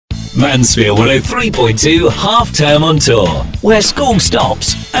Mansfield 103.2 half-term on tour, where school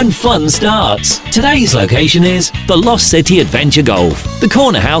stops and fun starts. Today's location is the Lost City Adventure Golf, the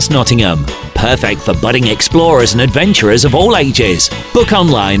Corner House, Nottingham. Perfect for budding explorers and adventurers of all ages. Book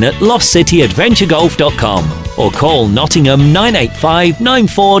online at lostcityadventuregolf.com or call Nottingham 985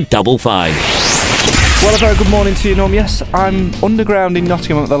 9455. Well, a very good morning to you, Norm. Yes, I'm underground in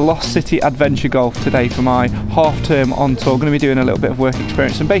Nottingham at the Lost City Adventure Golf today for my half-term on tour. Going to be doing a little bit of work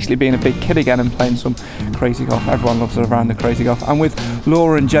experience and basically being a big kid again and playing some crazy golf. Everyone loves around the crazy golf. I'm with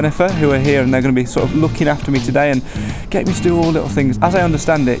Laura and Jennifer, who are here, and they're going to be sort of looking after me today and getting me to do all little things. As I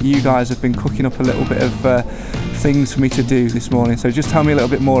understand it, you guys have been cooking up a little bit of things for me to do this morning. So just tell me a little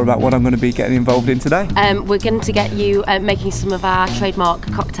bit more about what I'm going to be getting involved in today. We're going to get you making some of our trademark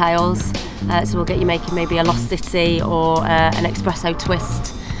cocktails. So we'll get you making maybe a Lost City or an espresso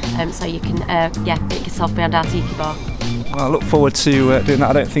twist, so you can get yourself behind our tiki bar. Well, I look forward to doing that.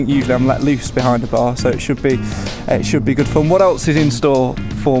 I don't think usually I'm let loose behind a bar, so it should be good fun. What else is in store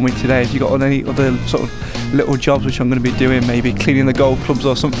for me today? Have you got any other sort of little jobs which I'm going to be doing? Maybe cleaning the golf clubs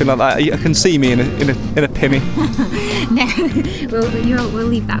or something like that. I can see me in a pimmy. No, we'll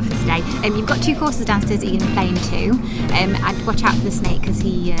leave that for today. You've got 2 courses downstairs that you're going to play in too. I'd watch out for the snake because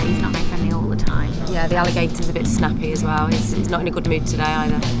he's not very friendly all the time. Yeah, the alligator's a bit snappy as well. He's not in a good mood today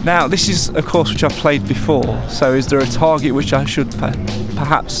either. Now, this is a course which I've played before, so is there a target which I should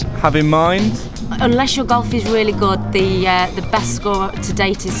perhaps have in mind? Unless your golf is really good, the best score to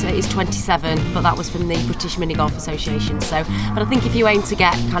date is 27, but that was from the British Mini Golf Association. But I think if you aim to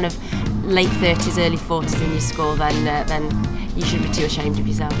get kind of late 30s, early 40s in your score, then you shouldn't be too ashamed of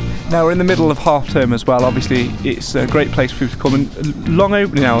yourself. Now, we're in the middle of half term as well. Obviously, it's a great place for people to come, and long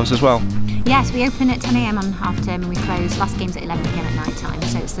opening hours as well. Yes, we open at 10 a.m. on half term and we close last games at 11 p.m. at night time,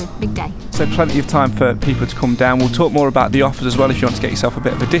 so it's a big day. So plenty of time for people to come down. We'll talk more about the offers as well if you want to get yourself a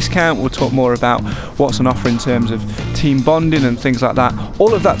bit of a discount. We'll talk more about what's on offer in terms of team bonding and things like that.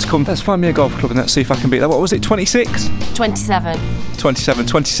 All of that to come. Let's find me a golf club and let's see if I can beat that. What was it, 26? 27.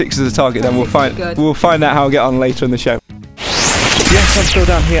 26 is the target. Then we'll find out how I get on later in the show. Yes, I'm still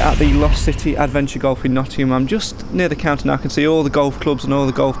down here at the Lost City Adventure Golf in Nottingham. I'm just near the counter now. I can see all the golf clubs and all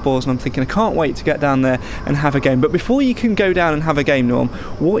the golf balls, and I'm thinking I can't wait to get down there and have a game. But before you can go down and have a game, Norm,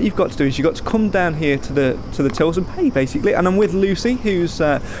 what you've got to do is you've got to come down here to the tills and pay, basically. And I'm with Lucy, who's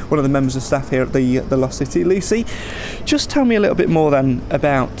one of the members of staff here at the Lost City. Lucy, just tell me a little bit more then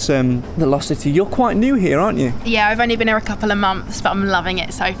about the Lost City. You're quite new here, aren't you? Yeah, I've only been here a couple of months, but I'm loving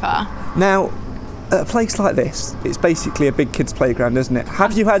it so far. Now, at a place like this, it's basically a big kids' playground, isn't it?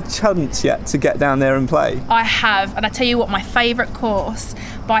 Have you had chance yet to get down there and play? I have, and I tell you what, my favourite course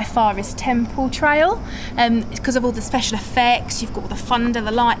by far is Temple Trail. It's because of all the special effects. You've got all the thunder,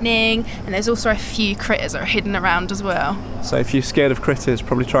 the lightning, and there's also a few critters that are hidden around as well. So if you're scared of critters,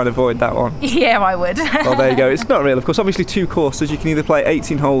 probably try and avoid that one. Yeah, I would. Well, there you go. It's not real, of course. Obviously 2 courses. You can either play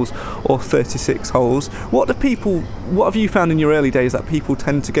 18 holes or 36 holes. What have you found in your early days that people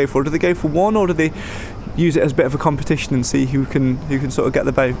tend to go for? Do they go for one, or do they use it as a bit of a competition and see who can sort of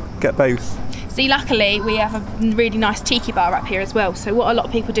get both? See, luckily we have a really nice tiki bar up here as well, so what a lot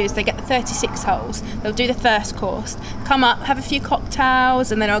of people do is they get the 36 holes, they'll do the first course, come up, have a few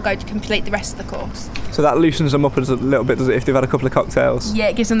cocktails, and then I'll go to complete the rest of the course. So that loosens them up a little bit, does it, if they've had a couple of cocktails? Yeah,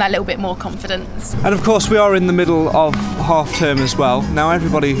 it gives them that little bit more confidence. And of course we are in the middle of half term as well. Now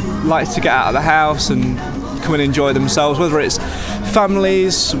everybody likes to get out of the house and come and enjoy themselves, whether it's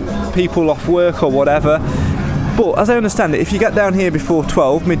families, people off work or whatever. But as I understand it, if you get down here before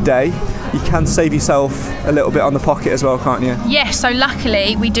 12, midday, you can save yourself a little bit on the pocket as well, can't you? Yes, so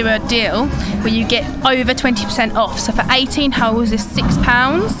luckily we do a deal where you get over 20% off. So for 18 holes is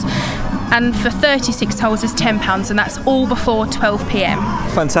 £6, and for 36 holes is £10, and that's all before 12 p.m.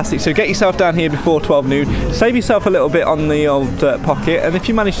 Fantastic. So get yourself down here before 12 noon, save yourself a little bit on the old pocket, and if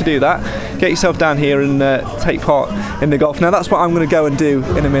you manage to do that, get yourself down here and take part in the golf. Now that's what I'm going to go and do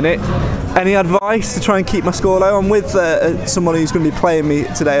in a minute. Any advice to try and keep my score low? I'm with someone who's going to be playing me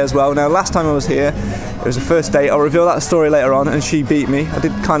today as well. Now, last time I was here, it was a first date. I'll reveal that story later on, and she beat me. I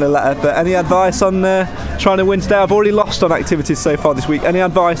did kind of let her, but any advice on trying to win today? I've already lost on activities so far this week. Any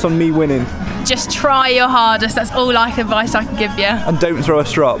advice on me winning? Just try your hardest. That's all advice I can give you. And don't throw a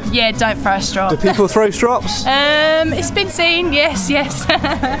strop. Yeah, don't throw a strop. Do people throw strops? It's been seen, yes.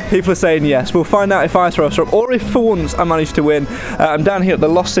 People are saying yes. We'll find out if I throw a strop, or if for once I manage to win. I'm down here at the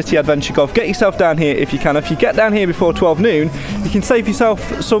Lost City Adventure Golf. Get yourself down here if you can. If you get down here before 12 noon, you can save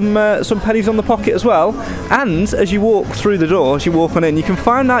yourself some pennies on the pocket as well. And as you walk through the door, as you walk on in, you can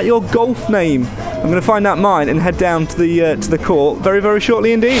find out your golf name. I'm going to find out mine and head down to the court very, very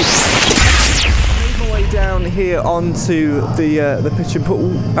shortly indeed. down here onto the pitch and put.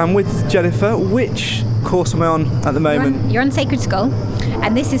 I'm with Jennifer. Which course am I on at the moment? You're on Sacred Skull,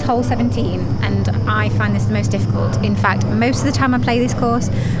 and this is hole 17, and I find this the most difficult. In fact, most of the time I play this course,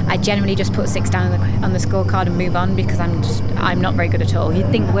 I generally just put 6 down on the scorecard and move on, because I'm not very good at all. You'd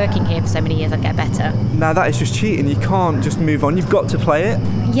think working here for so many years I'd get better. Now that is just cheating. You can't just move on. You've got to play it.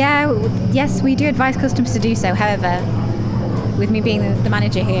 Yes, we do advise customers to do so. However, with me being the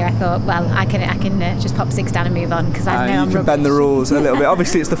manager here, I thought, well, I can just pop 6 down and move on, because I know you can bend the rules a little bit.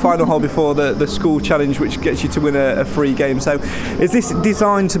 Obviously, it's the final hole before the school challenge, which gets you to win a free game. So, is this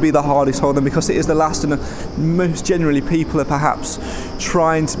designed to be the hardest hole then, because it is the last, and most generally people are perhaps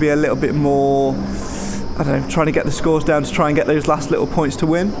trying to be a little bit more, I don't know, trying to get the scores down to try and get those last little points to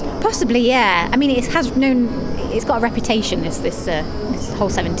win? Possibly, yeah. I mean, it's got a reputation, this hole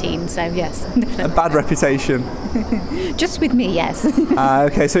 17, so yes. A bad reputation? Just with me, yes.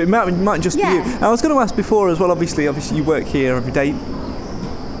 Okay, so it might just be you. I was going to ask before as well, obviously you work here every day.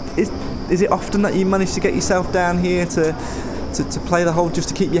 Is it often that you manage to get yourself down here to play the hole, just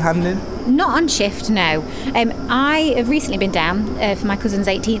to keep your hand in? Not on shift, no. I have recently been down for my cousin's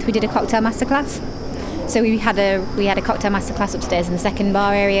 18th. We did a cocktail masterclass. So we had a cocktail masterclass upstairs in the second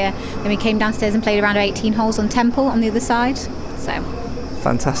bar area. Then we came downstairs and played around 18 holes on Temple on the other side. So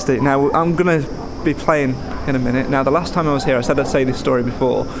fantastic. Now I'm going to be playing in a minute. Now the last time I was here, I said I'd say this story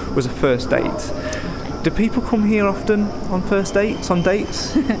before, was a first date. Do people come here often on first dates, on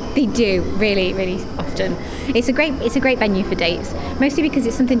dates? They do, really, really often. It's a great venue for dates, mostly because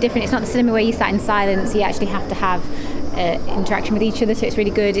it's something different. It's not the cinema where you sat in silence. You actually have to have interaction with each other, so it's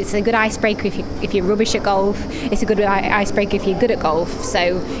really good. It's a good icebreaker if you're rubbish at golf. It's a good icebreaker if you're good at golf,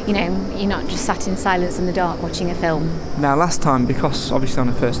 so you're not just sat in silence in the dark watching a film. Now last time, because obviously on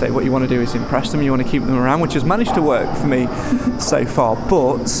a first date what you want to do is impress them, you want to keep them around, which has managed to work for me so far,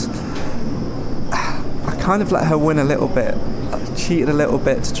 but I kind of let her win a little bit. I cheated a little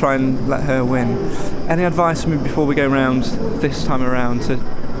bit to try and let her win. Any advice for me before we go round this time around to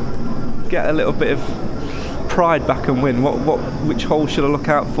get a little bit of pride back and win? Which hole should I look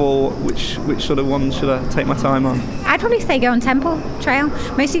out for? Which sort of ones should I take my time on? I'd probably say go on Temple Trail.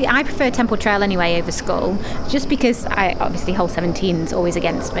 Mostly I prefer Temple Trail anyway over Skull, just because obviously hole 17 is always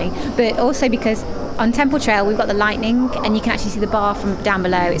against me, but also because on Temple Trail we've got the lightning and you can actually see the bar from down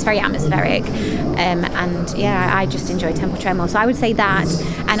below. It's very atmospheric, and yeah, I just enjoy Temple Trail more, so I would say that.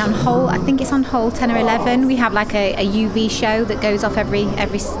 And on I think it's on hole 10 or 11, we have like a UV show that goes off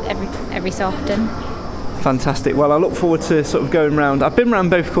every so often. Fantastic. Well, I look forward to sort of going round. I've been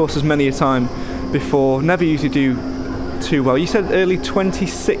round both courses many a time before, never usually do too well. You said early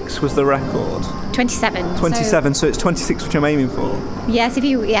 26 was the record. 27. 27, so it's 26 which I'm aiming for. Yes,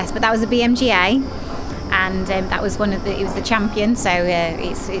 but that was the BMGA, and that was it was the champion, so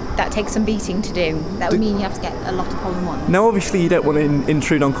that takes some beating to do. That would mean you have to get a lot of hole-in-ones. Now obviously you don't want to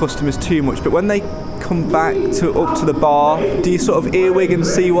intrude on customers too much, but when they come back up to the bar, do you sort of earwig and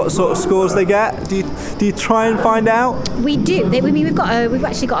see what sort of scores they get? Do you try and find out? We do. We've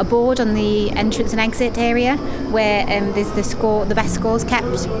actually got a board on the entrance and exit area where there's the best scores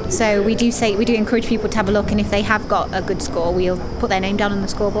kept. So we do encourage people to have a look, and if they have got a good score, we'll put their name down on the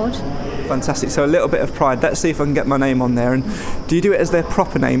scoreboard. Fantastic. So a little bit of pride. Let's see if I can get my name on there. And do you do it as their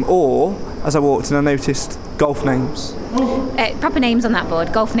proper name, or as I walked in I noticed golf names? Proper names on that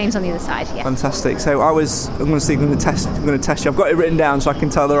board, golf names on the other side. Yeah. Fantastic. So I'm going to test you. I've got it written down so I can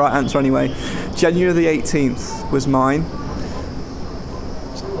tell the right answer anyway. January the 18th was mine.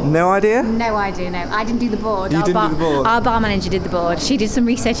 No idea? No idea, no. I didn't do the board. You didn't do the board? Our bar manager did the board. She did some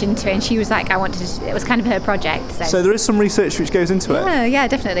research into it, and she was like, it was kind of her project. So there is some research which goes into it? Yeah,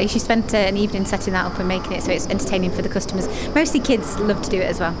 definitely. She spent an evening setting that up and making it so it's entertaining for the customers. Mostly kids love to do it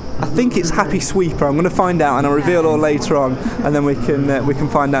as well. I think it's Happy Sweeper. I'm going to find out, and I'll reveal all later on, and then we can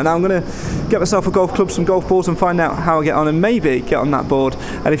find out. Now I'm going to get myself a golf club, some golf balls, and find out how I get on, and maybe get on that board.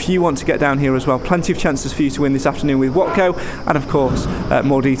 And if you want to get down here as well, plenty of chances for you to win this afternoon with Watco, and of course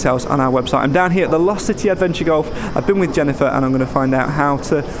more details on our website. I'm down here at the Lost City Adventure Golf. I've been with Jennifer, and I'm going to find out how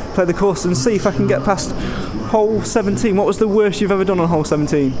to play the course and see if I can get past hole 17. What was the worst you've ever done on hole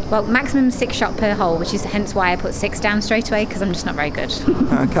 17? Well, maximum 6 shot per hole, which is hence why I put 6 down straight away, because I'm just not very good.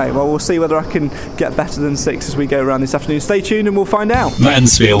 Okay, well, we'll see whether I can get better than 6 as we go around this afternoon. Stay tuned and we'll find out.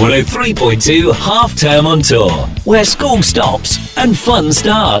 Mansfield 103.2 half-term on tour, where school stops and fun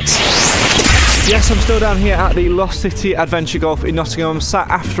starts. Yes, I'm still down here at the Lost City Adventure Golf in Nottingham. I'm sat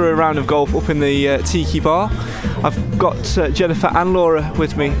after a round of golf up in the Tiki Bar. I've got Jennifer and Laura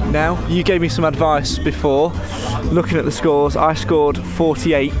with me now. You gave me some advice before. Looking at the scores, I scored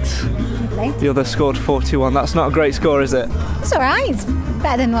 48. Okay. The other scored 41. That's not a great score, is it? It's all right. It's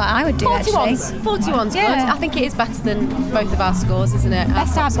better than what I would do, 41's, actually. 41's good. I think it is better than both of our scores, isn't it?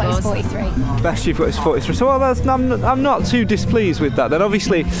 Best I've got is 43. Best you've got is 43. So I'm not too displeased with that. Then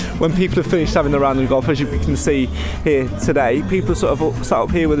obviously, when people have finished having the round of golf, as you can see here today, people sort of sat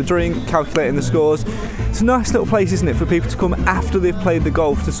up here with a drink, calculating the scores. It's a nice little place, isn't it, for people to come after they've played the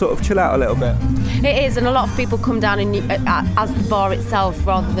golf to sort of chill out a little bit. It is, and a lot of people come down as the bar itself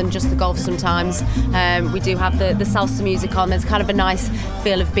rather than just the golf sometimes. We do have the salsa music on. There's kind of a nice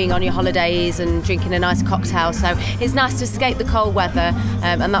feel of being on your holidays and drinking a nice cocktail. So it's nice to escape the cold weather,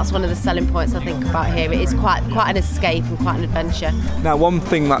 and that's one of the selling points I think about here. It is quite an escape and quite an adventure. Now, one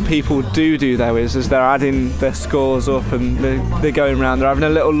thing that people do though is they're adding their scores up and they're going around, they're having a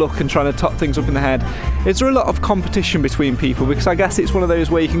little look and trying to top things up in the head. Is there a lot of competition between people? Because I guess it's one of those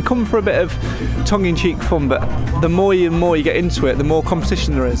where you can come for a bit of tongue-in-cheek fun, but the more you get into it, the more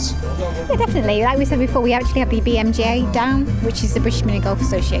competition there is. Yeah, definitely. Like we said before, we actually have the BMGA down, which is the British Mini Golf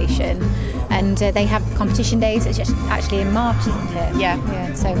Association, and they have competition days. It's actually in March, isn't it?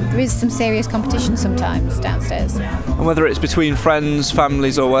 Yeah. So there is some serious competition sometimes downstairs. And whether it's between friends,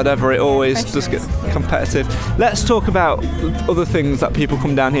 families or whatever, it always does get competitive. Let's talk about other things that people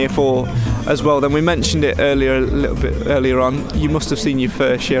come down here for as well. Then we mentioned it a little bit earlier on. You must have seen your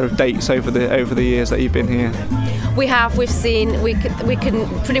fair share of dates over the years that you've been here. We have. We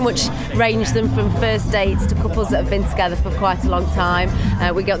can pretty much range them from first dates to couples that have been together for quite a long time.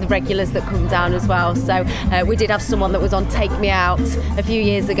 We got the regulars that come down as well. So we did have someone that was on Take Me Out a few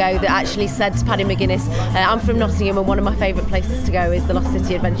years ago that actually said to Paddy McGuinness, I'm from Nottingham and one of my favourite places to go is the Lost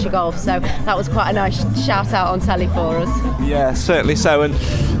City Adventure Golf. So that was quite a nice shout out on telly for us. Yeah, certainly so.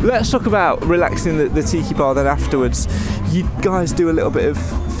 And let's talk about relaxing the tiki bar then afterwards. You guys do a little bit of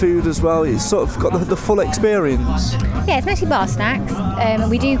food as well. It's sort of got the full experience. Yeah, it's mostly bar snacks.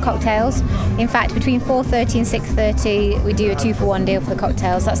 We do cocktails. In fact, between 4:30 and 6:30, we do a 2-for-1 deal for the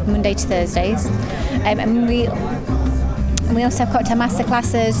cocktails. That's Monday to Thursdays. And we also have cocktail master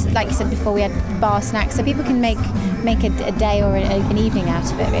classes. Like you said before, we had bar snacks, so people can make a day or an evening out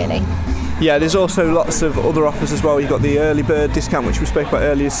of it, really. Yeah, there's also lots of other offers as well. You've got the early bird discount, which we spoke about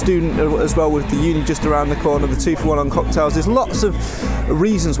earlier, student as well, with the uni just around the corner, the 2-for-1 on cocktails. There's lots of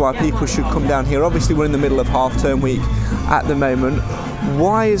reasons why people should come down here. Obviously, we're in the middle of half-term week at the moment.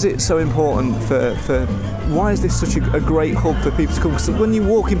 Why is it so important why is this such a great hub for people to come? Because when you're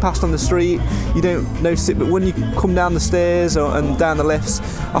walking past on the street, you don't notice it, but when you come down the stairs and down the lifts,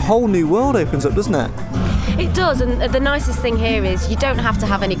 a whole new world opens up, doesn't it? It does, and the nicest thing here is you don't have to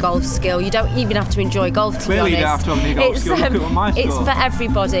have any golf skill. You don't even have to enjoy golf, to Clearly be honest. You don't have to have any golf skill. Look at my it's score. for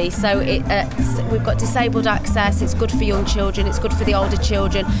everybody. So we've got disabled access. It's good for young children. It's good for the older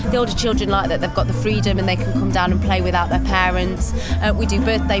children. The older children like that they've got the freedom and they can come down and play without their parents. We do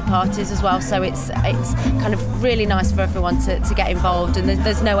birthday parties as well, so it's kind of really nice for everyone to get involved, and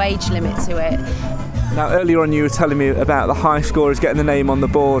there's no age limit to it. Now, earlier on you were telling me about the high scorers getting the name on the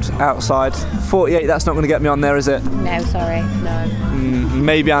board outside. 48, that's not going to get me on there, is it? No, sorry. No.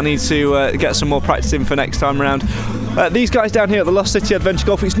 Maybe I need to get some more practice in for next time around. These guys down here at the Lost City Adventure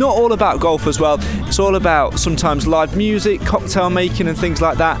Golf, it's not all about golf as well. It's all about sometimes live music, cocktail making and things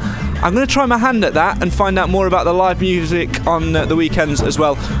like that. I'm going to try my hand at that and find out more about the live music on the weekends as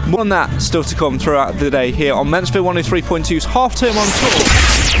well. More on that still to come throughout the day here on Mansfield 103.2's Half Term on Tour.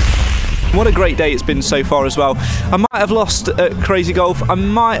 What a great day it's been so far as well. I might have lost at Crazy Golf. I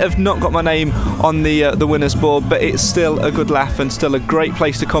might have not got my name on the winners board, but it's still a good laugh and still a great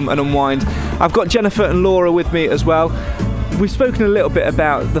place to come and unwind. I've got Jennifer and Laura with me as well. We've spoken a little bit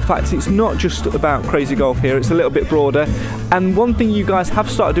about the fact it's not just about Crazy Golf here, it's a little bit broader. And one thing you guys have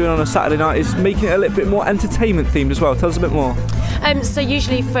started doing on a Saturday night is making it a little bit more entertainment themed as well. Tell us a bit more. So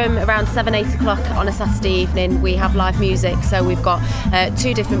usually from around 7-8 o'clock on a Saturday evening we have live music, so we've got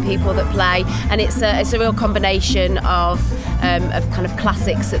 2 different people that play, and it's a real combination of kind of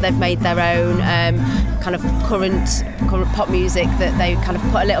classics that they've made their own, kind of current pop music that they kind of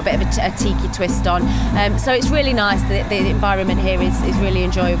put a little bit of a tiki twist on, so it's really nice. The environment here is really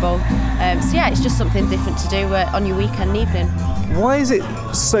enjoyable, so yeah, it's just something different to do on your weekend evening. Why has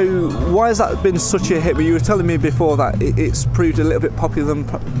that been such a hit? But you were telling me before that it's proved a little bit popular than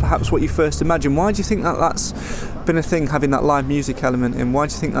perhaps what you first imagined. Why do you think that's been a thing, having that live music element in? Why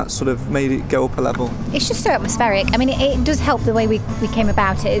do you think that sort of made it go up a level? It's just so atmospheric. I mean, it does help the way we came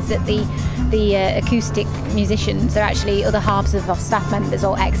about it, is that the acoustic musicians are actually other halves of our staff members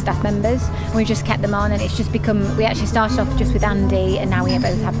or ex-staff members, and we've just kept them on, and it's just become, we actually started off just with Andy, and now we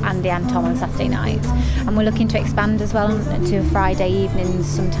both have Andy and Tom on Saturday nights, and we're looking to expand as well to Friday evenings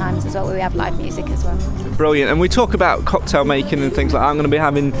sometimes as well, where we have live music as well. Brilliant. And we talk about cocktail making and things like that. I'm going to be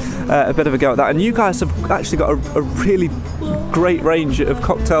having a bit of a go at that, and you guys have actually got a really great range of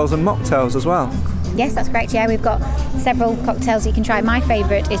cocktails and mocktails as well. Yes, that's correct. Yeah, we've got several cocktails you can try. My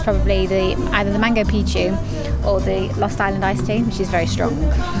favourite is probably either the mango pichu or the Lost Island iced tea, which is very strong.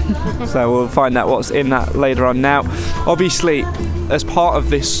 So we'll find out what's in that later on. Now, obviously, as part of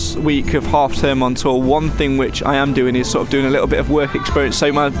this week of half term on tour, one thing which I am doing is sort of doing a little bit of work experience.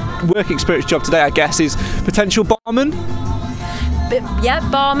 So my work experience job today, I guess, is potential barman. Yeah,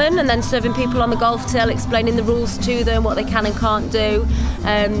 barman, and then serving people on the golf till, explaining the rules to them, what they can and can't do.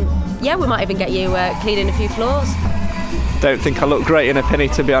 Yeah, we might even get you cleaning a few floors. Don't think I look great in a penny,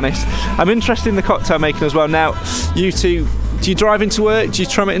 to be honest. I'm interested in the cocktail making as well. Now, you two, do you drive into work? Do you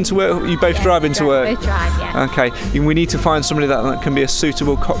tram it into work? You both drive into work? Both drive, yeah. Okay, we need to find somebody that can be a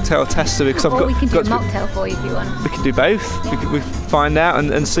suitable cocktail tester, because I've got. We can do a mocktail for you if you want. We can do both. We find out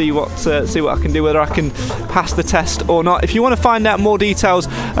and see what I can do, whether I can pass the test or not. If you want to find out more details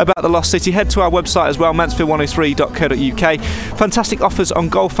about the Lost City, head to our website as well, mansfield103.co.uk. Fantastic offers on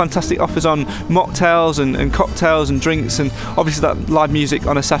golf, fantastic offers on mocktails and cocktails and drinks, and obviously that live music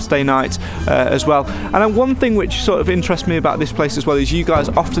on a Saturday night as well. And one thing which sort of interests me about this place as well is you guys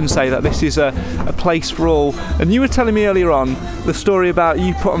often say that this is a place for all, and you were telling me earlier on the story about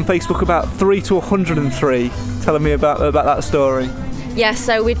you put on Facebook about 3 to 103, telling me about that story. Yeah,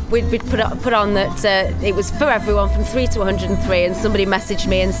 so we'd put on that it was for everyone from 3 to 103, and somebody messaged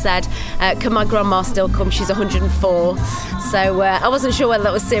me and said, can my grandma still come? She's 104. So I wasn't sure whether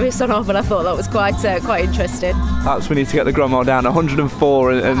that was serious or not, but I thought that was quite interesting. Perhaps we need to get the grandma down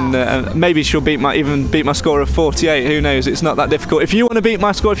 104, and maybe she'll beat my score of 48. Who knows? It's not that difficult. If you want to beat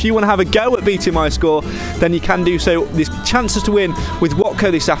my score, if you want to have a go at beating my score, then you can do so. There's chances to win with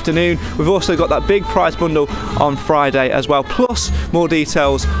Watco this afternoon. We've also got that big prize bundle on Friday as well, plus more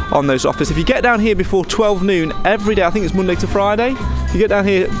details on those offers. If you get down here before 12 noon every day, I think it's Monday to Friday, if you get down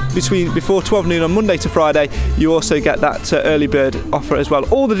here before 12 noon on Monday to Friday, you also get that early bird offer as well.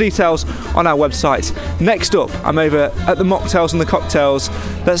 All the details on our website. Next up, I'm over at the mocktails and the cocktails.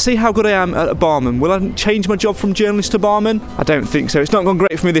 Let's see how good I am at a barman. Will I change my job from journalist to barman? I don't think so. It's not gone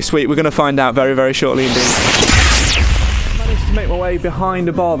great for me this week. We're going to find out very, very shortly indeed. To make my way behind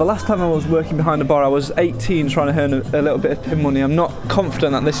a bar. The last time I was working behind a bar, I was 18, trying to earn a little bit of pin money. I'm not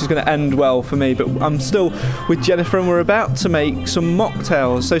confident that this is going to end well for me, but I'm still with Jennifer and we're about to make some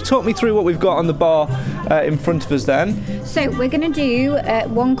mocktails. So talk me through what we've got on the bar in front of us then. So we're going to do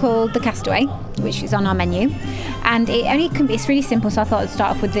one called the Castaway, which is on our menu, and it's really simple, so I thought I'd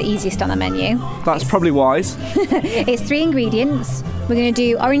start off with the easiest on the menu. That's probably wise. It's 3 ingredients. We're going to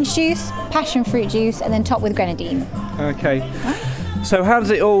do orange juice, passion fruit juice, and then top with grenadine. Okay. So how does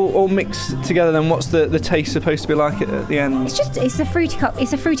it all mix together then? What's the taste supposed to be like at the end? It's a fruity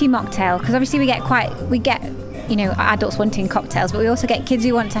mocktail, because obviously we get adults wanting cocktails, but we also get kids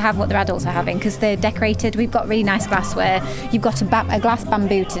who want to have what their adults are having, because they're decorated. We've got really nice glassware. You've got a glass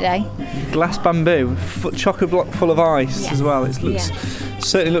bamboo today. Glass bamboo, chocolate block full of ice. Yes. As well.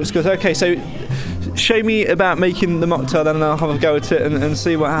 Certainly looks good. Okay, so show me about making the mocktail then, and I'll have a go at it and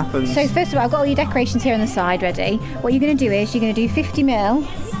see what happens. So first of all, I've got all your decorations here on the side ready. What you're going to do is you're going to do 50 ml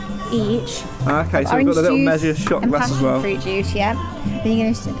each. Okay, so we've got the little measure shot glass as well. Fruit juice, yeah. Then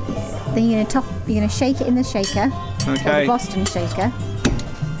you're going to shake it in the shaker. Okay. The Boston shaker.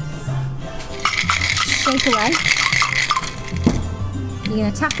 Shake away. You're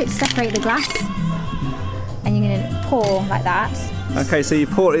going to tap it to separate the glass, and you're going to pour like that. Okay, so you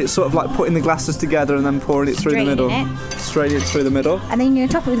pour it, sort of like putting the glasses together and then pouring it through the middle. Straight it through the middle. And then you're going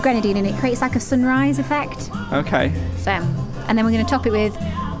to top it with grenadine, and it creates like a sunrise effect. Okay. So, and then we're going to top it with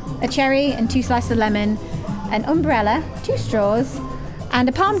a cherry and 2 slices of lemon, an umbrella, 2 straws, and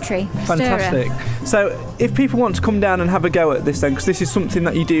a palm tree. Fantastic. Stirrer. So if people want to come down and have a go at this then, because this is something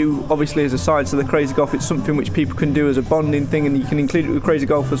that you do obviously as a side to the Crazy Golf, it's something which people can do as a bonding thing, and you can include it with Crazy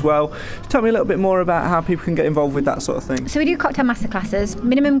Golf as well. Tell me a little bit more about how people can get involved with that sort of thing. So we do cocktail masterclasses.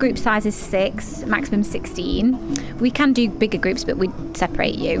 Minimum group size is 6, maximum 16. We can do bigger groups, but we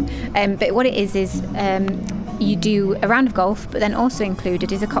separate you. But what it is you do a round of golf, but then also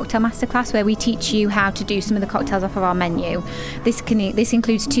included is a cocktail masterclass where we teach you how to do some of the cocktails off of our menu. This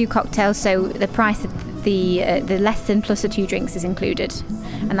includes 2 cocktails, so the price of the lesson plus the 2 drinks is included,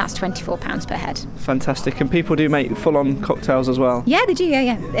 and that's £24 per head. Fantastic. And people do make full-on cocktails as well? Yeah, they do,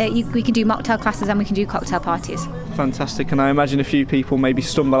 yeah. We can do mocktail classes and we can do cocktail parties. Fantastic. And I imagine a few people maybe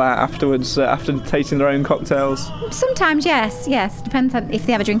stumble out afterwards after tasting their own cocktails? Sometimes, yes. Depends on if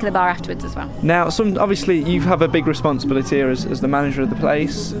they have a drink at the bar afterwards as well. Now, obviously you have a big responsibility here as the manager of the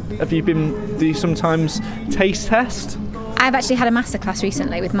place. Do you sometimes taste test? I've actually had a masterclass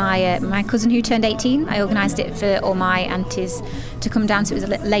recently with my cousin who turned 18. I organised it for all my aunties to come down, so it was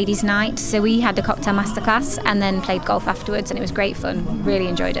a ladies' night. So we had a cocktail masterclass and then played golf afterwards, and it was great fun. Really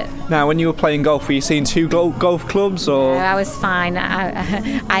enjoyed it. Now, when you were playing golf, were you seeing 2 golf clubs, or? I was fine.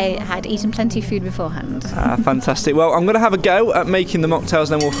 I had eaten plenty of food beforehand. Fantastic. Well, I'm going to have a go at making the mocktails,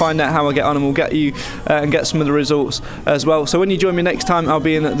 then we'll find out how I get on, and we'll get you and get some of the results as well. So when you join me next time, I'll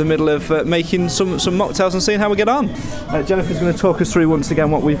be in the middle of making some mocktails and seeing how we get on. Jennifer's going to talk us through once again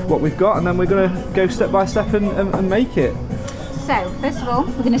what we've got, and then we're going to go step by step and make it. So first of all,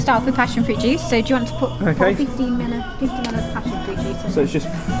 we're going to start off with passion fruit juice. So do you want to put 15 ml of passion fruit juice in? So it's just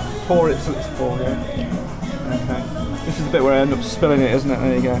pour it till it's full, yeah? Okay. This is the bit where I end up spilling it, isn't it?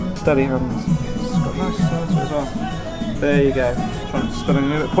 There you go. Steady hands. It's got nice sound to it as well. There you go. Trying to spill it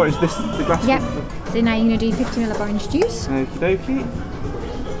in a bit. Pour it. Is this the glass? Yep. So now you're going to do 50 ml of orange juice. Okie dokie.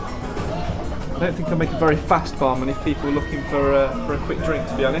 I don't think I'll make a very fast barman if people are looking for a quick drink,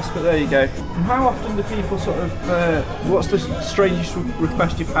 to be honest, but there you go. And how often do people sort of, what's the strangest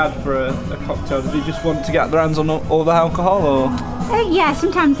request you've had for a cocktail? Do they just want to get their hands on all the alcohol, or? Yeah,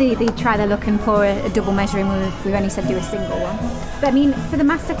 sometimes they try their luck and pour a double measuring when we've only said do a single one. But I mean, for the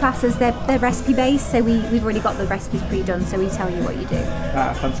master classes, they're recipe based, so we've already got the recipes pre-done, so we tell you what you do.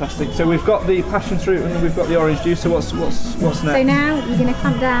 Fantastic. So we've got the passion fruit and we've got the orange juice, so what's next? So now you're going to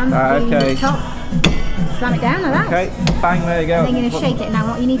clamp down the top, slam it down like that. Okay, bang, there you go. And then you're going to shake it. Now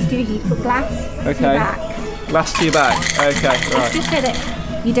what you need to do is you need to put glass to your back. Glass to your back, okay, right. Just so that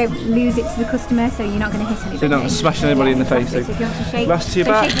you don't lose it to the customer, so you're not going to hit anybody. So you're not smashing anybody in the face. So if you want to shake, glass to your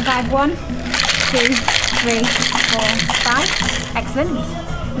back. Shake the 5, 1, 2, 3, 4, 5. Excellent.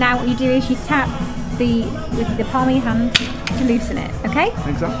 Now what you do is you tap with the palm of your hand to loosen it, okay?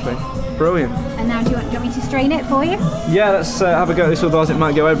 Exactly. Brilliant. And now do you want me to strain it for you? Yeah, let's have a go at this, otherwise it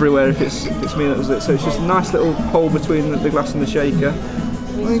might go everywhere if it's me that does it. So it's just a nice little hole between the glass and the shaker.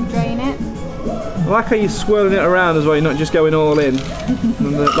 We strain it. I like how you're swirling it around as well, you're not just going all in.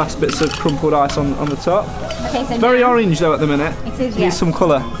 And the last bits of crumpled ice on the top. Okay, so it's very orange though at the minute. It is, yeah. Needs some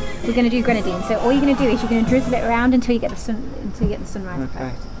colour. We're going to do grenadine. So all you're going to do is you're going to drizzle it around until you get the sunrise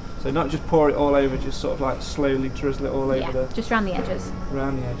effect. So not just pour it all over, just sort of like slowly drizzle it all over just around the edges.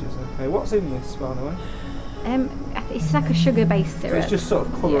 Around the edges, okay. What's in this, by the way? It's like a sugar-based syrup. So it's just sort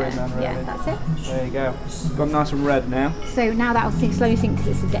of colouring then, really? Yeah, that's it. There you go. It's gone nice and red now. So now that will slowly sink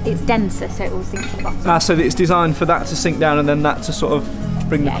because it's denser, so it will sink to the bottom. So it's designed for that to sink down and then that to sort of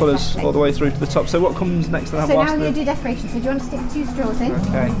bring the colours all the way through to the top. So what comes next? So now we're going to do decoration. So do you want to stick 2 straws in?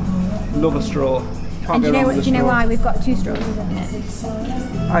 Okay. Love a straw. And do you know why we've got 2 straws in it?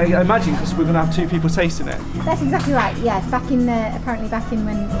 I imagine because we're going to have 2 people tasting it. That's exactly right. Yes, apparently back in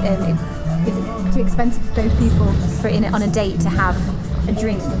when it's too expensive for those people for in it on a date to have a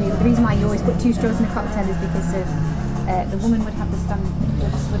drink. The reason why you always put 2 straws in a cocktail is because of the woman would have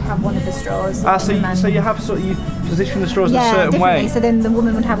would have one of the straws. So you have you position the straws in a certain way. So then the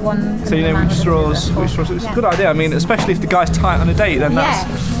woman would have one. So you know which straws. It's a good idea. I mean, especially if the guy's tight on a date, then that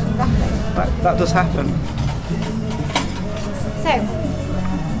does happen. So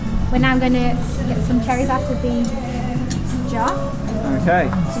we're now going to get some cherries out of the jar. Okay.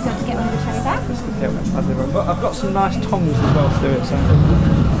 So you've got to get one of the cherries out. I've got some nice tongs as well to do it. So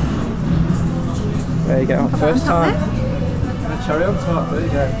there you go. First time. And a cherry on top. There you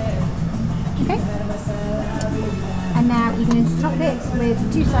go. Okay. And now you're going to top it with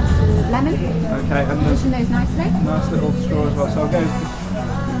 2 slices of lemon. Okay. And position those nicely. Nice little straw as well. So I'll go to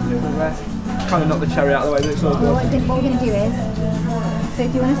the left. Kind of knock the cherry out of the way, but it's all good. What we're going to do is, so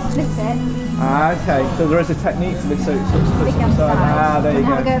if you want to split it. Okay, so there is a technique for this, so it sort of splits on the side. There you go.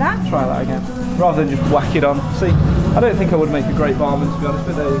 Have a go at that? Try that again. Rather than just whack it on. See, I don't think I would make a great barman, to be honest,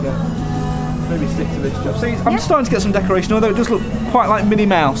 but there you go. Maybe stick to this job. See, I'm starting to get some decoration, although it does look quite like Minnie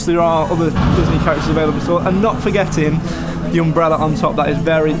Mouse. There are other Disney characters available, so, and not forgetting the umbrella on top. That is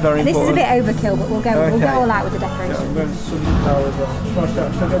very, very important. This is a bit overkill, but we'll go all out with the decoration. Yeah, I'm going to sunflower as well.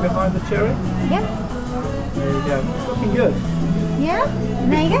 Shall I go behind the cherry? Yeah. There you go. Looking good. Yeah,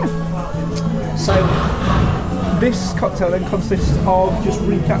 and there you go. So this cocktail then consists of, just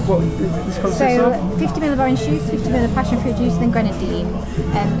recap what this consists of. So 50 ml of orange juice, 50 ml of passion fruit juice, then grenadine.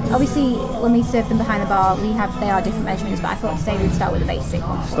 Obviously when we serve them behind the bar, they are different measurements, but I thought today we'd start with the basic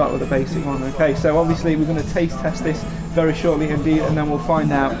one. Start with the basic one, okay. So obviously we're going to taste test this very shortly indeed, and then we'll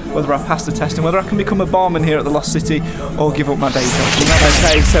find out whether I pass the test and whether I can become a barman here at the Lost City or give up my day job.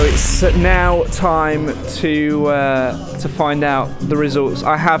 Okay, so it's now time to find out the results.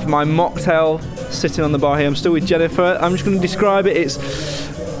 I have my mocktail sitting on the bar here. I'm still with Jennifer. I'm just going to describe it. It's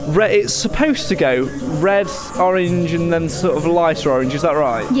It's supposed to go red, orange, and then sort of lighter orange. Is that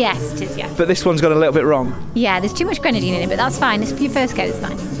right? Yes, it is. Yeah. But this one's got a little bit wrong. Yeah, there's too much grenadine in it, but that's fine. It's for your first coat. It's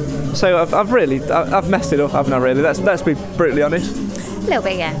fine. So I've messed it up, haven't I? Really. Let's be brutally honest. A little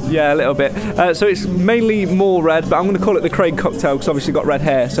bit, yeah. Yeah, a little bit. So it's mainly more red, but I'm going to call it the Craig cocktail because obviously got red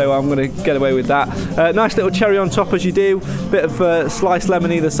hair, so I'm going to get away with that. Nice little cherry on top as you do. Bit of sliced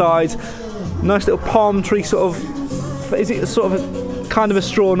lemon either side. Nice little palm tree sort of. Is it sort of a kind of a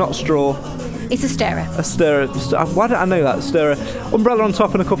straw, not straw? It's a stirrer. A stirrer. Why don't I know that? Stirrer. Umbrella on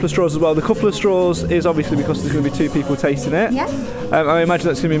top and a couple of straws as well. The couple of straws is obviously because there's going to be two people tasting it. Yeah. I imagine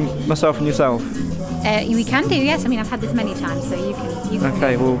that's going to be myself and yourself. We can do, yes. I mean, I've had this many times, so you can.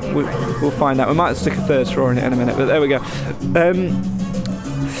 Okay, we'll find out. We might stick a third straw in it in a minute, but there we go.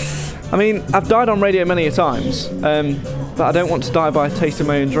 I mean, I've died on radio many a times, but I don't want to die by tasting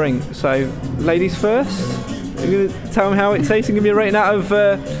my own drink. So, ladies first. You're going to tell me how it tastes and give me a rating out of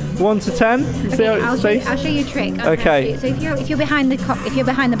 1 to 10. Okay, I'll show you a trick. Okay. So if you're behind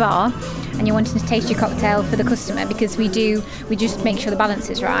the bar and you're wanting to taste your cocktail for the customer, because we just make sure the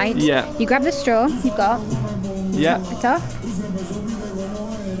balance is right. Yeah. You grab the straw you've got. Yeah. Top it off.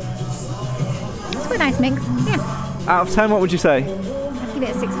 It's quite a nice mix. Yeah. Out of 10, what would you say? Give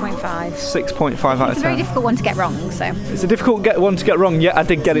it a 6.5. 6.5 out of 10. It's a very difficult one to get wrong, so. It's a difficult one to get wrong, yet I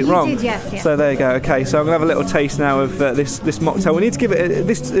did get it wrong. You did, yes, yeah. So there you go. Okay, so I'm going to have a little taste now of this mocktail. We need to give it...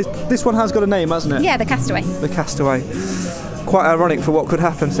 This one has got a name, hasn't it? Yeah, the Castaway. The Castaway. Quite ironic for what could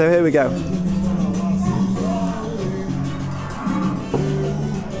happen, so here we go.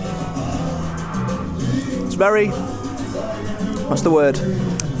 It's very... What's the word?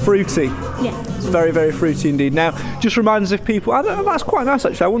 Fruity. Yes. It's very, very fruity indeed. Now, just reminds us of people... that's quite nice,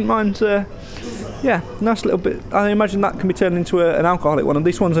 actually. I wouldn't mind... nice little bit. I imagine that can be turned into an alcoholic one. And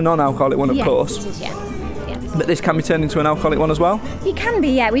this one's a non-alcoholic one, of course. Yes, it is, yeah. But this can be turned into an alcoholic one as well? It can be,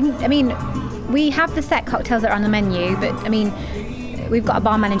 yeah. We have the set cocktails that are on the menu, but, I mean... We've got a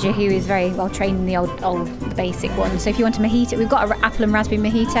bar manager who is very well trained in the basic one. So if you want a mojito, we've got an apple and raspberry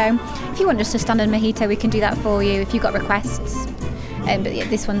mojito. If you want just a standard mojito, we can do that for you. If you've got requests. But yeah,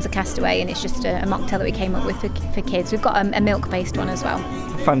 this one's a Castaway, and it's just a mocktail that we came up with for kids. We've got a milk-based one as well.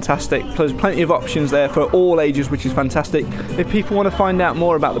 Fantastic. There's plenty of options there for all ages, which is fantastic. If people want to find out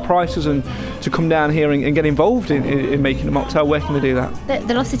more about the prices and to come down here and get involved in making a mocktail, where can they do that?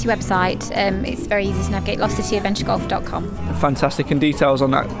 The Lost City website, it's very easy to navigate, lostcityadventuregolf.com. Fantastic, and details on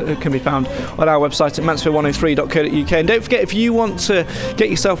that can be found on our website at mansfield103.co.uk. And don't forget, if you want to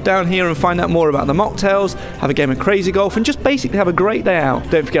get yourself down here and find out more about the mocktails, have a game of crazy golf, and just basically have a great day out,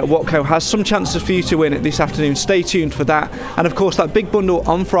 don't forget Watco has some chances for you to win it this afternoon. Stay tuned for that, and of course that big bundle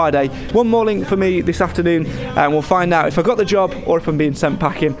on Friday. One more link for me this afternoon, and we'll find out if I got the job or if I'm being sent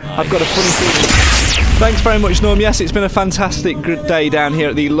packing. I've got a funny feeling. Thanks very much, Norm. Yes, it's been a fantastic day down here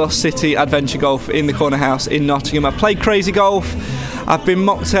at the Lost City Adventure Golf in the Corner House in Nottingham. I've played crazy golf, I've been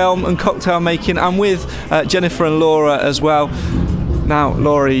mocktail and cocktail making. I'm with Jennifer and Laura as well. Now,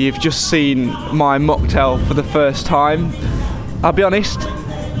 Laura, you've just seen my mocktail for the first time. I'll be honest,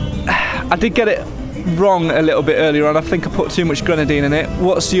 I did get it wrong a little bit earlier on. I think I put too much grenadine in it.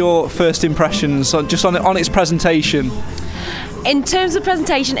 What's your first impressions just on its presentation? In terms of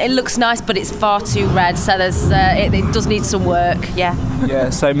presentation, it looks nice, but it's far too red, so it does need some work, yeah.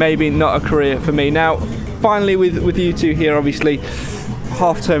 Yeah, so maybe not a career for me. Now, finally with you two here, obviously,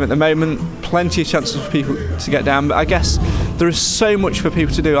 half term at the moment, plenty of chances for people to get down, but I guess there is so much for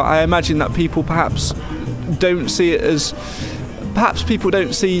people to do. I imagine that people perhaps don't see it as... Perhaps people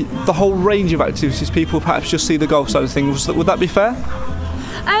don't see the whole range of activities. People perhaps just see the golf side of things. Would that be fair?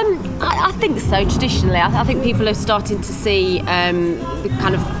 I think so. Traditionally, I think people are starting to see the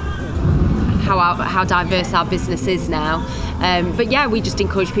kind of how diverse our business is now. But yeah, we just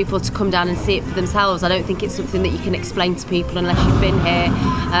encourage people to come down and see it for themselves. I don't think it's something that you can explain to people unless you've been here.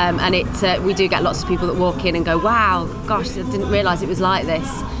 And we do get lots of people that walk in and go, "Wow, gosh, I didn't realise it was like this."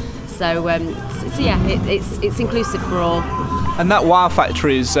 So yeah, it's inclusive for all. And that wow factor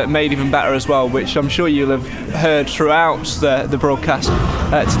is made even better as well, which I'm sure you'll have heard throughout the broadcast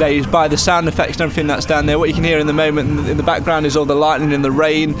today, is by the sound effects and everything that's down there. What you can hear in the moment in the background is all the lightning and the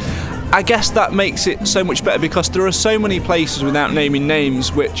rain. I guess that makes it so much better because there are so many places, without naming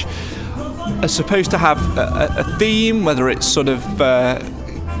names, which are supposed to have a theme, whether it's sort of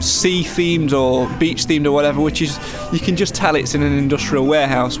sea themed or beach themed or whatever, which is, you can just tell it's in an industrial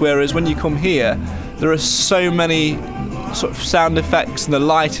warehouse, whereas when you come here there are so many sort of sound effects and the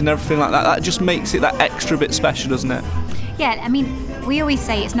light and everything like that. That just makes it that extra bit special, doesn't it? Yeah, I mean, we always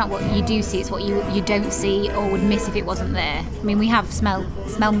say it's not what you do see, it's what you don't see or would miss if it wasn't there. I mean, we have smell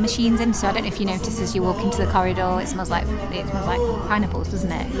machines in, so I don't know if you notice as you walk into the corridor, it smells like pineapples,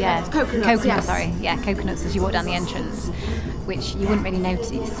 doesn't it? Yeah, it's coconuts. Coconuts, sorry. Yeah, coconuts as you walk down the entrance, which you wouldn't really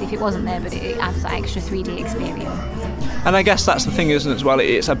notice if it wasn't there, but it adds that extra 3D experience. And I guess that's the thing, isn't it, as well?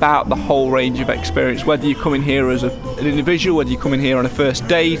 It's about the whole range of experience, whether you come in here as an individual, whether you come in here on a first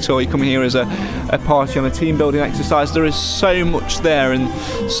date, or you come in here as a party on a team building exercise. There is so much there and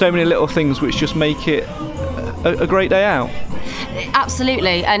so many little things which just make it a great day out.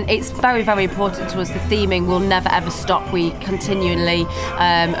 Absolutely, and it's very, very important to us. The theming will never ever stop. We continually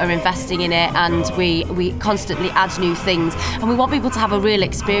are investing in it, and we constantly add new things, and we want people to have a real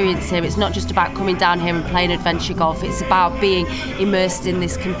experience here. It's not just about coming down here and playing adventure golf. It's about being immersed in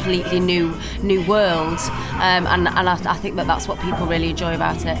this completely new world, and I think that's what people really enjoy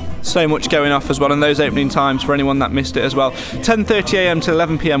about it. So much going off as well, and those opening times for anyone that missed it as well: 10:30 a.m. to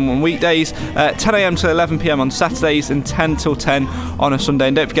 11 p.m. on weekdays, 10 a.m. to 11 p.m. on Saturdays, and 10 till 10 on a Sunday.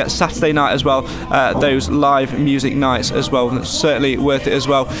 And don't forget Saturday night as well, those live music nights as well. That's certainly worth it as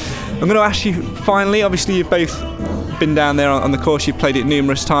well. I'm going to ask you finally, obviously you've both been down there on the course, you've played it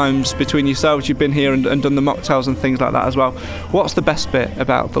numerous times between yourselves, you've been here and done the mocktails and things like that as well. What's the best bit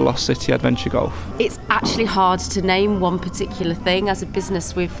about the Lost City Adventure Golf? It's actually hard to name one particular thing. As a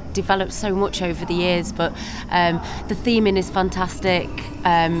business, we've developed so much over the years, but the theming is fantastic,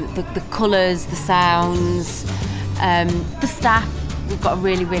 the colours, the sounds, the staff. We've got a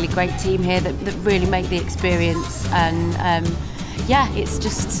really, really great team here that really make the experience, and it's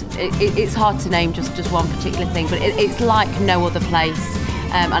just it's hard to name just one particular thing, but it's like no other place,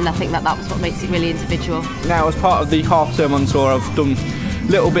 and I think that was what makes it really individual. Now, as part of the half term on tour, I've done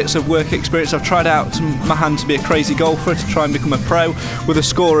little bits of work experience. I've tried out my hand to be a crazy golfer, to try and become a pro with a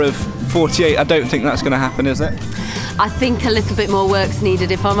score of 48. I don't think that's going to happen, is it? I think a little bit more work's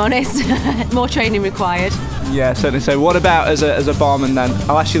needed, if I'm honest. More training required. Yeah, certainly. So what about as a barman then?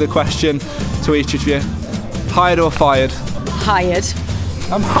 I'll ask you the question to each of you. Hired or fired? Hired.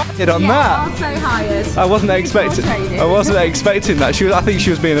 I'm hired on that. I'll say hired. I wasn't expecting that. I think she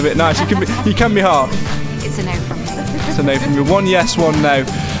was being a bit nice. You can be hard. It's a no from me. It's a no from me. One yes, one no.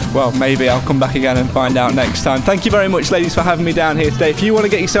 Well, maybe I'll come back again and find out next time. Thank you very much, ladies, for having me down here today. If you want to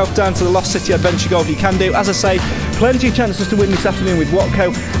get yourself down to the Lost City Adventure Golf, you can do. As I say, plenty of chances to win this afternoon with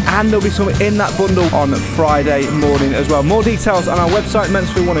Watco, and there'll be some in that bundle on Friday morning as well. More details on our website,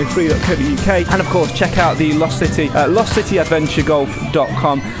 mansfield103.co.uk, and of course, check out the Lost City,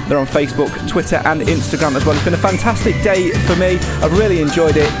 lostcityadventuregolf.com. They're on Facebook, Twitter, and Instagram as well. It's been a fantastic day for me. I've really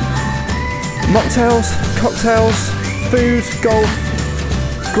enjoyed it. Mocktails, cocktails, food, golf.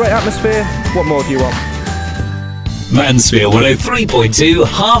 Great atmosphere. What more do you want? Mansfield 103.2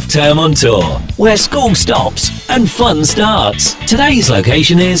 Half Term on Tour, where school stops and fun starts. Today's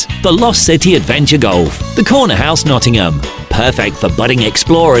location is the Lost City Adventure Golf, the Corner House, Nottingham. Perfect for budding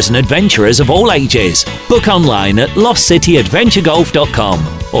explorers and adventurers of all ages. Book online at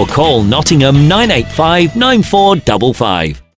lostcityadventuregolf.com or call Nottingham 985 9455.